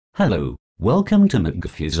Hello, welcome to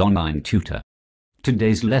McGuffey's online tutor.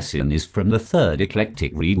 Today's lesson is from the third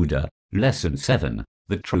Eclectic reader, Lesson 7,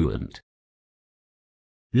 the Truant.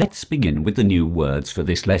 Let's begin with the new words for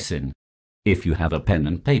this lesson. If you have a pen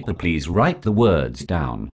and paper, please write the words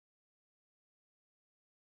down.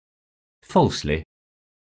 Falsely.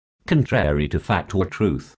 Contrary to fact or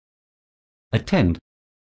truth. Attend.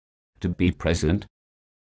 To be present.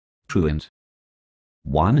 Truant.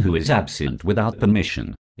 One who is absent without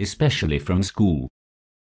permission, especially from school.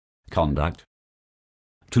 Conduct.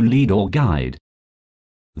 To lead or guide.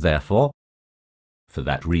 Therefore. For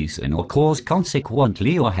that reason or cause,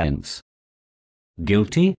 consequently or hence.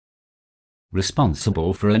 Guilty.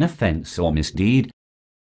 Responsible for an offense or misdeed.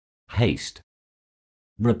 Haste.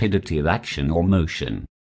 Rapidity of action or motion.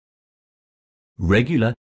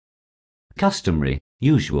 Regular. Customary,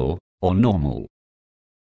 usual, or normal.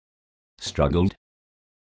 Struggled.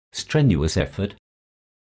 Strenuous effort.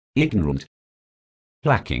 Ignorant.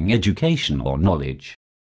 Lacking education or knowledge.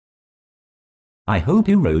 I hope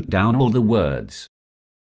you wrote down all the words.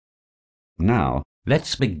 Now,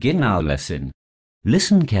 let's begin our lesson.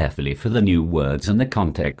 Listen carefully for the new words and the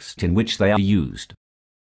context in which they are used.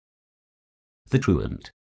 The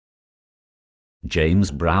Truant.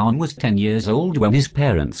 James Brown was 10 years old when his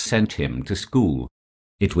parents sent him to school.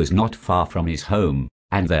 It was not far from his home,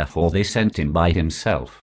 and therefore they sent him by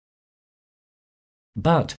himself.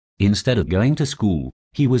 But, instead of going to school,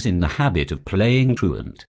 he was in the habit of playing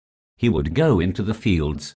truant. He would go into the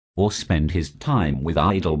fields, or spend his time with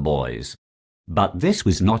idle boys. But this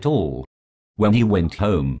was not all. When he went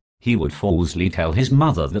home, he would falsely tell his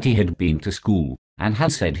mother that he had been to school, and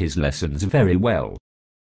had said his lessons very well.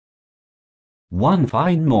 One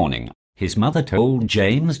fine morning, his mother told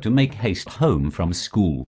James to make haste home from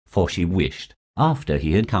school, for she wished, after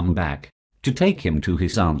he had come back, to take him to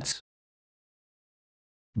his aunt's.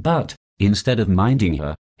 But, instead of minding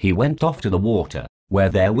her, he went off to the water, where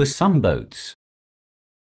there were some boats.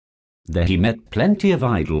 There he met plenty of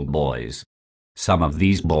idle boys. Some of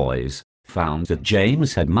these boys found that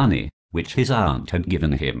James had money, which his aunt had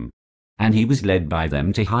given him, and he was led by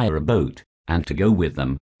them to hire a boat, and to go with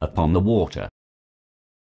them upon the water.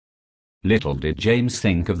 Little did James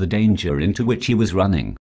think of the danger into which he was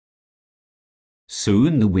running.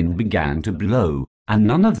 Soon the wind began to blow, and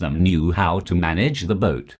none of them knew how to manage the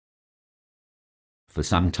boat. For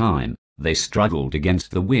some time, they struggled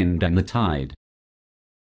against the wind and the tide.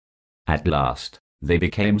 At last, they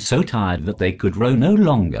became so tired that they could row no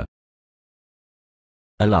longer.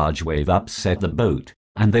 A large wave upset the boat,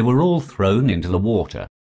 and they were all thrown into the water.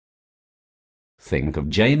 Think of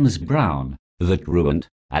James Brown, the truant,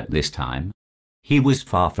 at this time. He was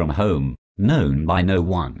far from home, known by no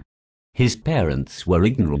one. His parents were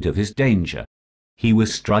ignorant of his danger. He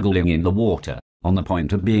was struggling in the water, on the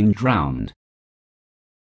point of being drowned.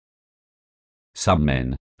 Some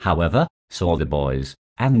men, however, saw the boys,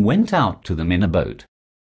 and went out to them in a boat.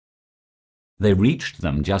 They reached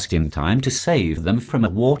them just in time to save them from a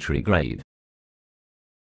watery grave.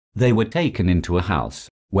 They were taken into a house,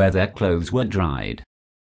 where their clothes were dried.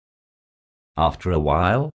 After a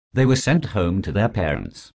while, they were sent home to their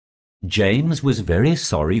parents. James was very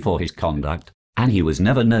sorry for his conduct, and he was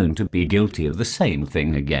never known to be guilty of the same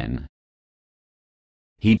thing again.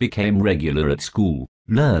 He became regular at school,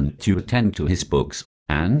 learned to attend to his books,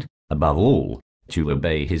 and, above all, to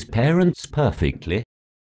obey his parents perfectly.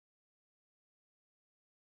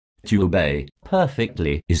 To obey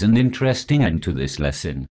perfectly is an interesting end to this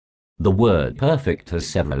lesson. The word perfect has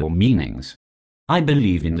several meanings. I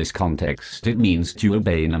believe in this context it means to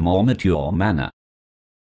obey in a more mature manner.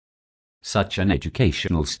 Such an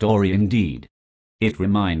educational story indeed. It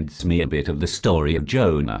reminds me a bit of the story of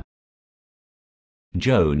Jonah.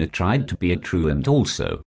 Jonah tried to be a truant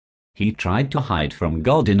also. He tried to hide from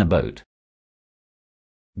God in a boat.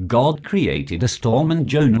 God created a storm and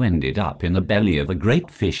Jonah ended up in the belly of a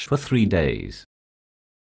great fish for 3 days.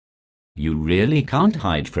 You really can't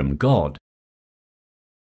hide from God.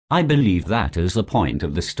 I believe that is the point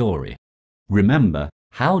of the story. Remember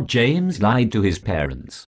how James lied to his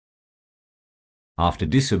parents. After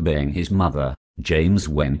disobeying his mother, James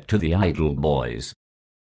went to the idle boys.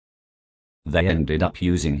 They ended up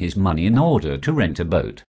using his money in order to rent a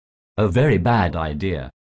boat. A very bad idea.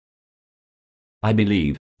 I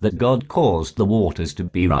believe that God caused the waters to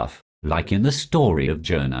be rough, like in the story of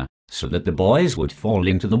Jonah, so that the boys would fall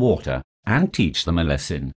into the water and teach them a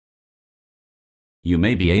lesson. You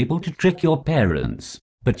may be able to trick your parents,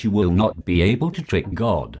 but you will not be able to trick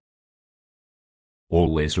God.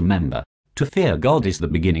 Always remember, to fear God is the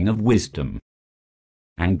beginning of wisdom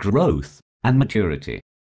and growth and maturity.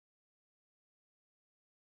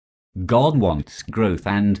 God wants growth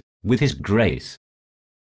and, with His grace,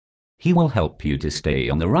 He will help you to stay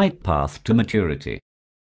on the right path to maturity.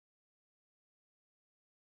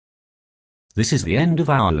 This is the end of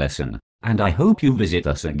our lesson, and I hope you visit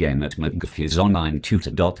us again at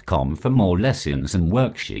McGuffeysOnlineTutor.com for more lessons and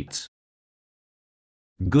worksheets.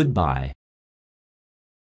 Goodbye.